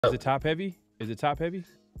Is it top heavy? Is it top heavy?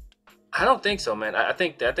 I don't think so, man. I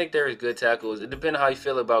think there is good tackles. It depends on how you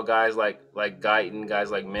feel about guys like Guyton, guys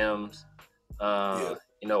like Mims. Yeah.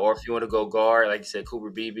 Or if you want to go guard, like you said, Cooper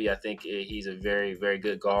Beebe, I think he's a very, very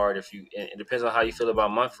good guard. If you, it depends on how you feel about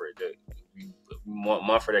Munford. You want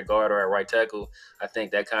Munford at guard or at right tackle. I think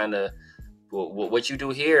that kind of what you do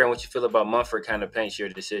here and what you feel about Munford kind of paints your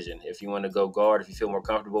decision. If you want to go guard, if you feel more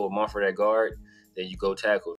comfortable with Munford at guard, then you go tackle.